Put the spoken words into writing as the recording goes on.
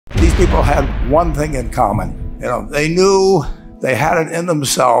people had one thing in common. They knew they had it in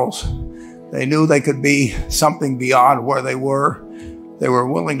themselves. They knew they could be something beyond where they were. They were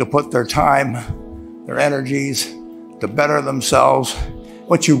willing to put their time, their energies to better themselves.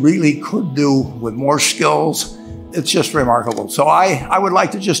 What you really could do with more skills, it's just remarkable. So I would like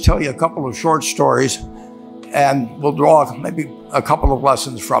to just tell you a couple of short stories, and we'll draw maybe a couple of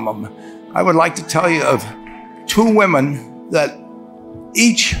lessons from them. I would like to tell you of two women that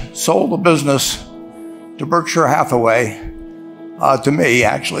each sold a business to Berkshire Hathaway, to me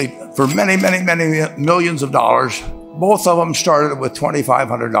actually, for many, many, many millions of dollars. Both of them started with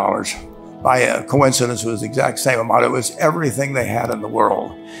 $2,500. By a coincidence, it was the exact same amount. It was everything they had in the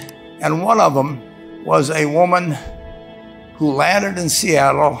world. And one of them was a woman who landed in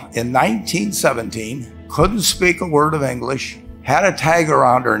Seattle in 1917, couldn't speak a word of English, had a tag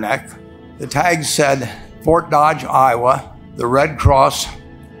around her neck. The tag said, Fort Dodge, Iowa. The Red Cross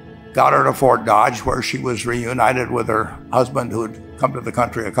got her to Fort Dodge, where she was reunited with her husband who had come to the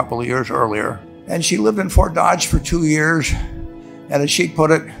country a couple of years earlier. And she lived in Fort Dodge for 2 years. And as she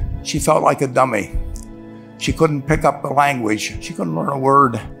put it, she felt like a dummy. She couldn't pick up the language. She couldn't learn a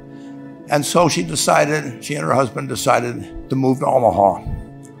word. And so she and her husband decided to move to Omaha.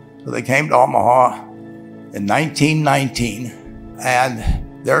 So they came to Omaha in 1919. And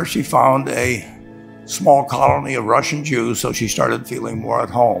there she found a small colony of Russian Jews, so she started feeling more at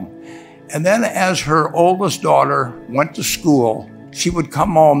home. And then as her oldest daughter went to school, she would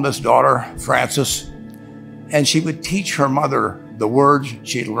come home, this daughter, Frances, and she would teach her mother the words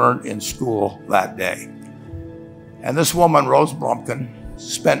she'd learned in school that day. And this woman, Rose Blumpkin,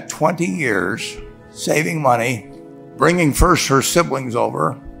 spent 20 years saving money, bringing first her siblings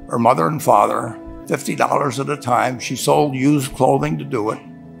over, her mother and father, $50 at a time. She sold used clothing to do it.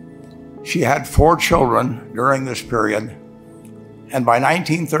 She had 4 children during this period. And by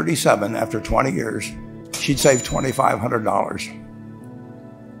 1937, after 20 years, she'd saved $2,500.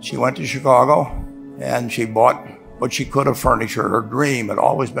 She went to Chicago and she bought what she could of furniture. Her dream had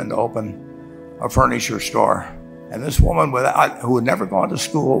always been to open a furniture store. And this woman who had never gone to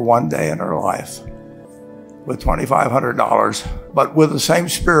school one day in her life, with $2,500, but with the same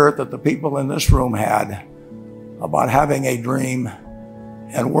spirit that the people in this room had about having a dream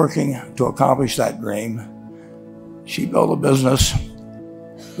and working to accomplish that dream, she built a business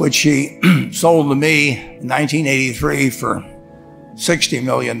which she sold to me in 1983 for $60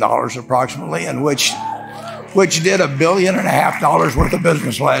 million approximately, and which did $1.5 billion worth of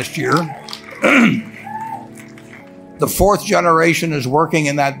business last year. The 4th generation is working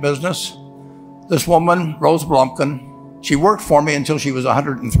in that business. This woman, Rose Blumpkin, she worked for me until she was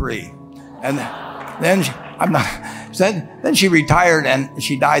 103. And then she retired and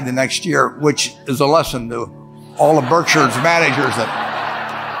she died the next year, which is a lesson to all of Berkshire's managers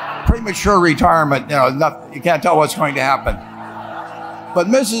that premature retirement, you can't tell what's going to happen. But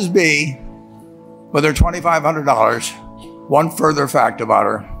Mrs. B, with her $2,500, one further fact about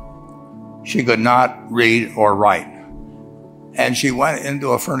her, she could not read or write. And she went into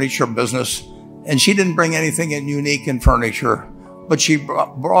a furniture business, and she didn't bring anything unique in furniture, but she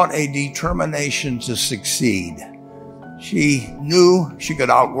brought a determination to succeed. She knew she could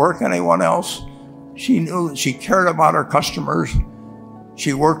outwork anyone else. She knew she cared about her customers.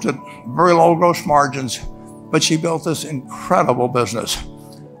 She worked at very low gross margins, but she built this incredible business.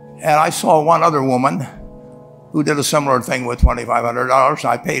 And I saw one other woman who did a similar thing with $2,500.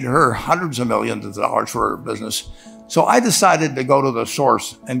 I paid her hundreds of millions of dollars for her business. So I decided to go to the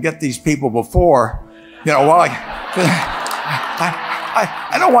source and get these people before, I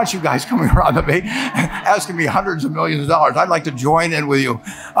don't want you guys coming around to me asking me hundreds of millions of dollars. I'd like to join in with you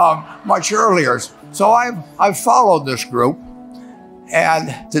much earlier. So I've followed this group.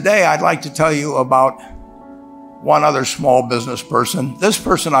 And today I'd like to tell you about one other small business person. This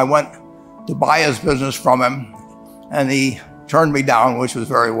person, I went to buy his business from him, and he turned me down, which was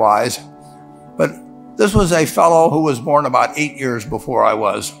very wise. But this was a fellow who was born about 8 years before I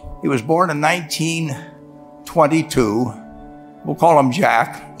was. He was born in 1922. We'll call him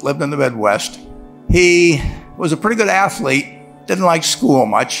Jack, lived in the Midwest. He was a pretty good athlete, didn't like school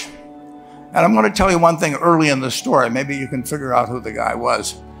much. And I'm going to tell you one thing early in the story. Maybe you can figure out who the guy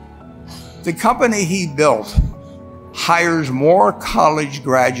was. The company he built hires more college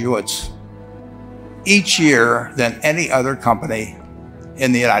graduates each year than any other company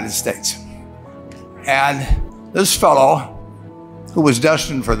in the United States. And this fellow, who was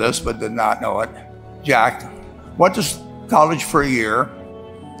destined for this but did not know it, Jack, went to college for a year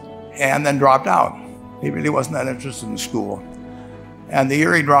and then dropped out. He really wasn't that interested in school. And the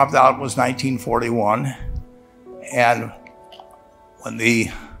year he dropped out was 1941. And when the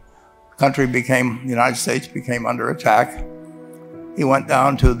the United States became under attack, he went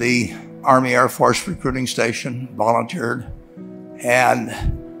down to the Army Air Force recruiting station, volunteered,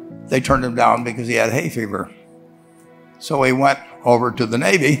 and they turned him down because he had hay fever. So he went over to the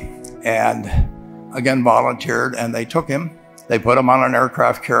Navy and again volunteered, and they took him. They put him on an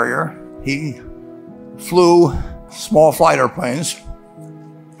aircraft carrier. He flew small flight airplanes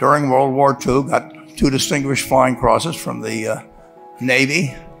during World War II, got 2 distinguished flying crosses from the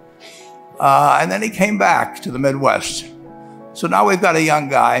Navy, and then he came back to the Midwest. So now we've got a young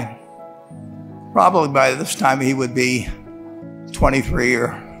guy. Probably by this time he would be 23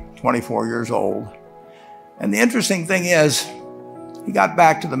 or 24 years old. And the interesting thing is, he got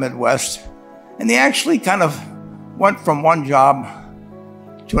back to the Midwest, and he actually kind of went from one job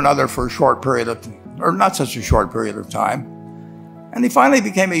to another for a short period of, or not such a short period of time. And he finally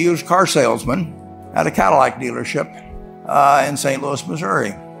became a used car salesman at a Cadillac dealership in St. Louis,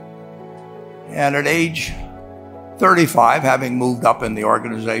 Missouri. And at age 35, having moved up in the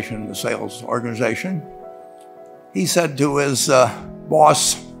organization, the sales organization, he said to his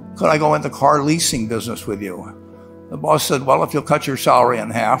boss, "Could I go into car leasing business with you?" The boss said, "Well, if you'll cut your salary in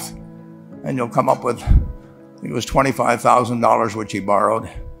half and you'll come up with," I think it was $25,000, which he borrowed,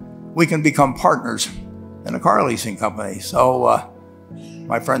 "we can become partners in a car leasing company." So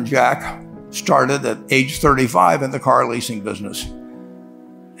my friend Jack started at age 35 in the car leasing business.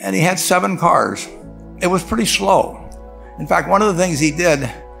 And he had 7 cars. It was pretty slow. In fact, one of the things he did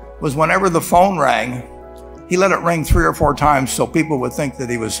was whenever the phone rang, he let it ring 3 or 4 times so people would think that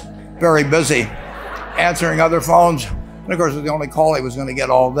he was very busy answering other phones. And of course, it was the only call he was going to get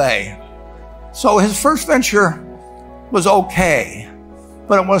all day. So his first venture was okay,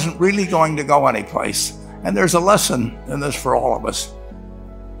 but it wasn't really going to go anyplace. And there's a lesson in this for all of us.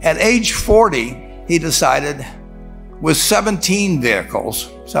 At age 40, he decided, with 17 vehicles,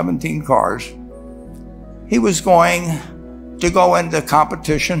 17 cars, he was going to go into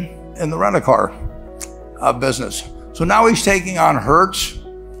competition in the rent-a-car business. So now he's taking on Hertz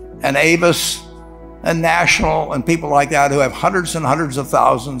and Avis and National and people like that who have hundreds and hundreds of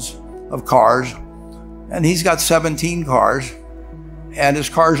thousands of cars. And he's got 17 cars, and his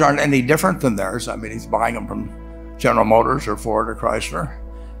cars aren't any different than theirs. I mean, he's buying them from General Motors or Ford or Chrysler.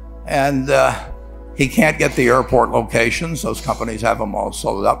 And he can't get the airport locations. Those companies have them all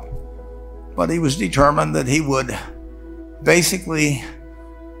sold up. But he was determined that he would basically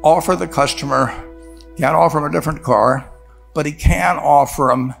offer the customer, can't offer him a different car, but he can offer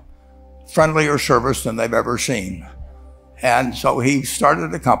them friendlier service than they've ever seen. And so he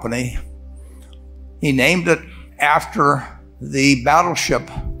started a company. He named it after the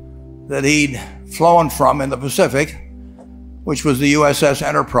battleship that he'd flown from in the Pacific, which was the USS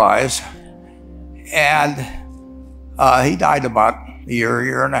Enterprise. And he died about a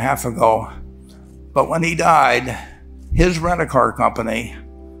year and a half ago. But when he died, his rent-a-car company,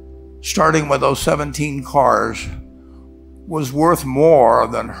 starting with those 17 cars, was worth more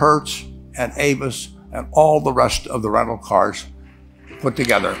than Hertz and Avis and all the rest of the rental cars put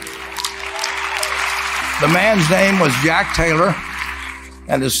together. The man's name was Jack Taylor,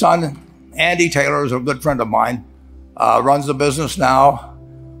 and his son, Andy Taylor, is a good friend of mine, runs the business now.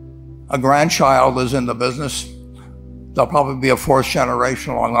 A grandchild is in the business. There'll probably be a 4th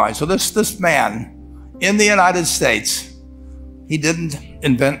generation along the line. So this man, in the United States, he didn't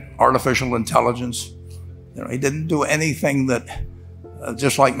invent artificial intelligence. You know, he didn't do anything that,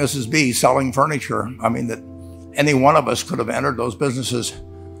 just like Mrs. B selling furniture, I mean, that any one of us could have entered those businesses.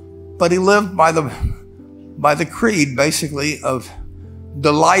 But he lived by the creed, basically, of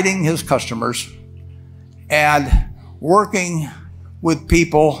delighting his customers and working with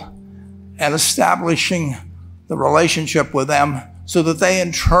people and establishing the relationship with them so that they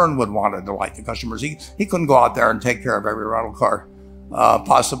in turn would want to delight the customers. He couldn't go out there and take care of every rental car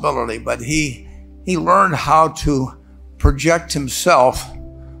possibility, but he learned how to project himself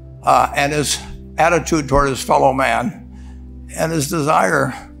and his attitude toward his fellow man and his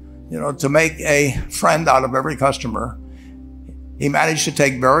desire, you know, to make a friend out of every customer. He managed to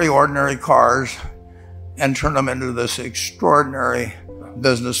take very ordinary cars and turn them into this extraordinary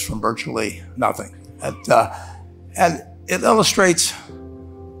business from virtually nothing. And it illustrates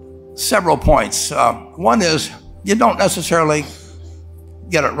several points. One is, you don't necessarily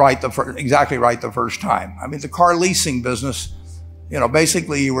get it right exactly right the first time. I mean, the car leasing business, you know,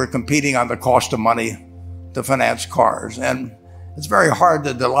 basically you were competing on the cost of money to finance cars. And it's very hard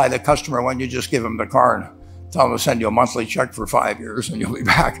to delight a customer when you just give them the car and tell them to send you a monthly check for 5 years and you'll be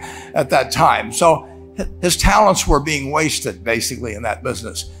back at that time. So his talents were being wasted basically in that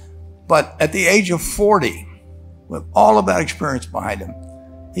business. But at the age of 40, with all of that experience behind him,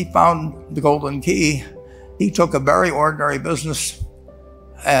 he found the golden key. He took a very ordinary business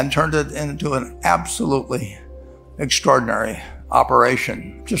and turned it into an absolutely extraordinary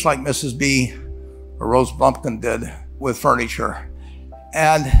operation, just like Mrs. B or Rose Blumpkin did with furniture.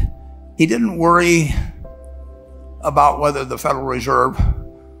 And he didn't worry about whether the Federal Reserve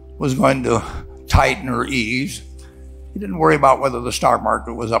was going to tighten or ease. He didn't worry about whether the stock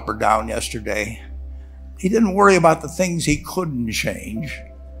market was up or down yesterday. He didn't worry about the things he couldn't change,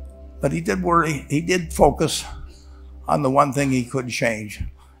 but he did focus on the one thing he could change,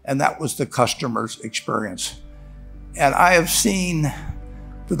 and that was the customer's experience. And I have seen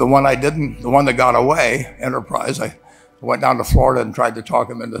the one the one that got away, Enterprise. I went down to Florida and tried to talk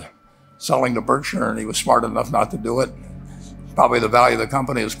him into selling to Berkshire, and he was smart enough not to do it. Probably the value of the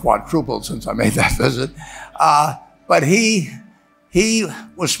company has quadrupled since I made that visit. But he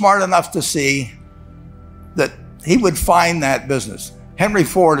was smart enough to see that he would find that business. Henry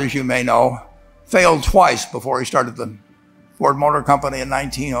Ford, as you may know, failed twice before he started the Ford Motor Company in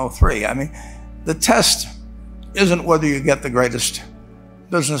 1903. I mean, the test isn't whether you get the greatest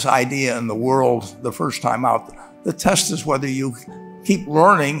business idea in the world the first time out. The test is whether you keep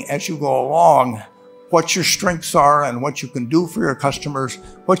learning as you go along what your strengths are and what you can do for your customers,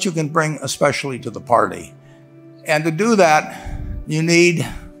 what you can bring especially to the party. And to do that, you need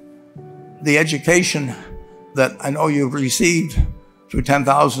the education that I know you've received through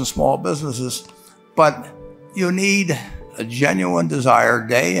 10,000 small businesses, but you need a genuine desire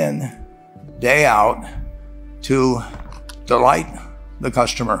day in, day out to delight the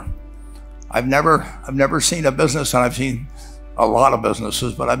customer. I've never seen a business, and I've seen a lot of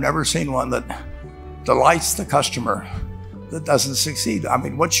businesses, but I've never seen one that delights the customer that doesn't succeed. I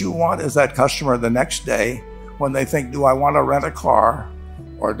mean, what you want is that customer the next day when they think, do I want to rent a car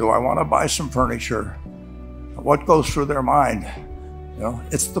or do I want to buy some furniture? What goes through their mind? You know,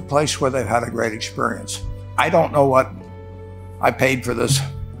 it's the place where they've had a great experience. I don't know what I paid for this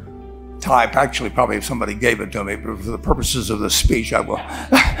tie. Actually, probably if somebody gave it to me, but for the purposes of this speech, I will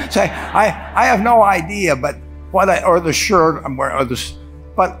say I have no idea. But or the shirt I'm wearing, or this.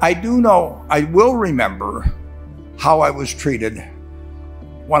 But I do know, I will remember how I was treated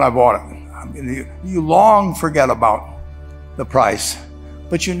when I bought it. I mean, you long forget about the price,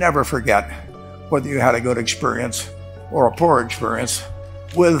 but you never forget whether you had a good experience or a poor experience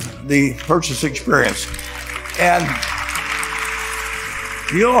with the purchase experience. And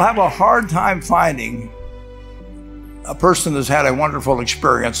you'll have a hard time finding a person that's had a wonderful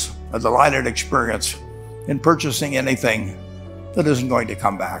experience, a delighted experience in purchasing anything that isn't going to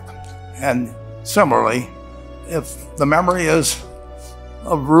come back. And similarly, if the memory is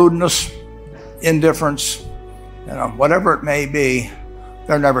of rudeness, indifference, you know, whatever it may be,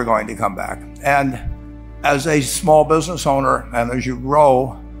 they're never going to come back. And as a small business owner, and as you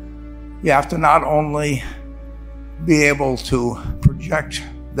grow, you have to not only be able to project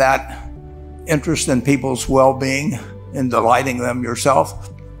that interest in people's well-being, in delighting them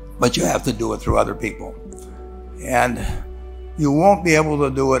yourself, but you have to do it through other people. And you won't be able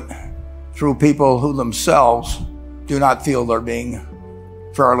to do it through people who themselves do not feel they're being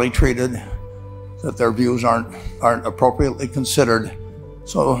fairly treated, that their views aren't appropriately considered.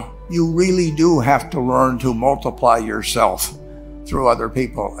 So you really do have to learn to multiply yourself through other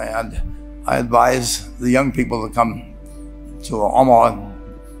people. And I advise the young people that come to Omaha.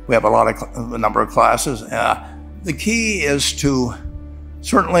 We have a number of classes. The key is to,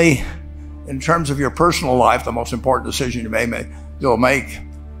 certainly in terms of your personal life, the most important decision you'll make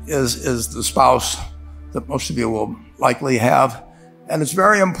is the spouse that most of you will likely have. And it's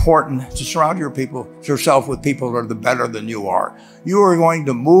very important to surround yourself with people that are better than you are. You are going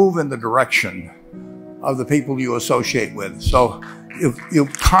to move in the direction of the people you associate with. So you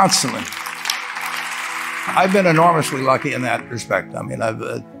constantly, I've been enormously lucky in that respect. I mean,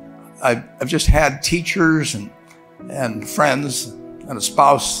 I've just had teachers and friends and a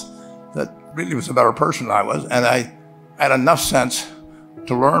spouse that really was a better person than I was. And I had enough sense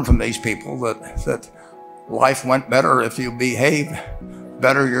to learn from these people that life went better if you behave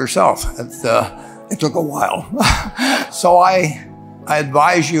better yourself. It took a while. So I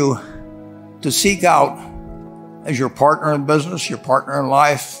advise you to seek out, as your partner in business, your partner in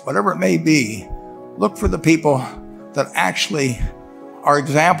life, whatever it may be, look for the people that actually are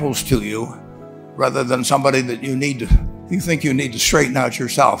examples to you rather than somebody that you think you need to straighten out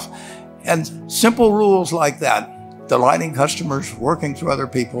yourself. And simple rules like that, delighting customers, working through other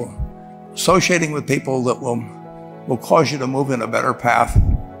people, associating with people that will cause you to move in a better path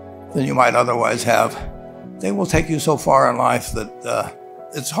than you might otherwise have, they will take you so far in life that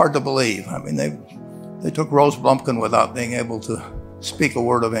it's hard to believe. I mean, they took Rose Blumpkin without being able to speak a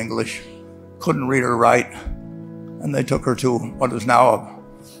word of English, couldn't read or write, and they took her to what is now a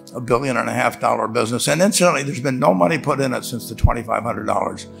 $1.5 billion business. And incidentally, there's been no money put in it since the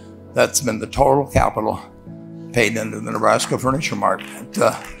 $2,500. That's been the total capital paid into the Nebraska Furniture Mart.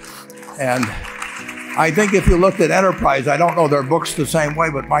 And I think if you looked at Enterprise, I don't know their books the same way,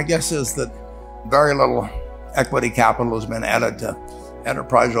 but my guess is that very little equity capital has been added to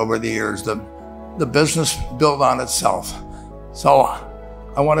Enterprise over the years. The business built on itself. So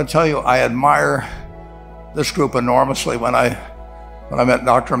I want to tell you, I admire this group enormously. When I met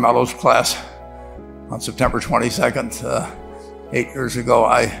Dr. Mello's class on September 22nd, 8 years ago,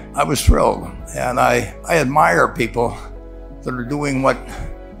 I was thrilled. And I admire people that are doing what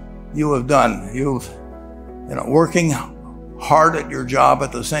you have done. You've, working hard at your job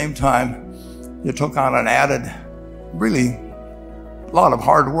at the same time, you took on an added, really, lot of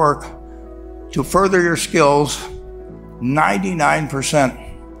hard work to further your skills.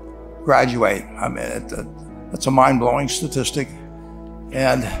 99% graduate. I mean, that's a mind-blowing statistic.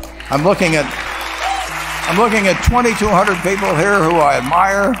 And I'm looking at 2,200 people here who I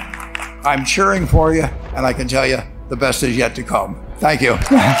admire. I'm cheering for you, and I can tell you the best is yet to come. Thank you.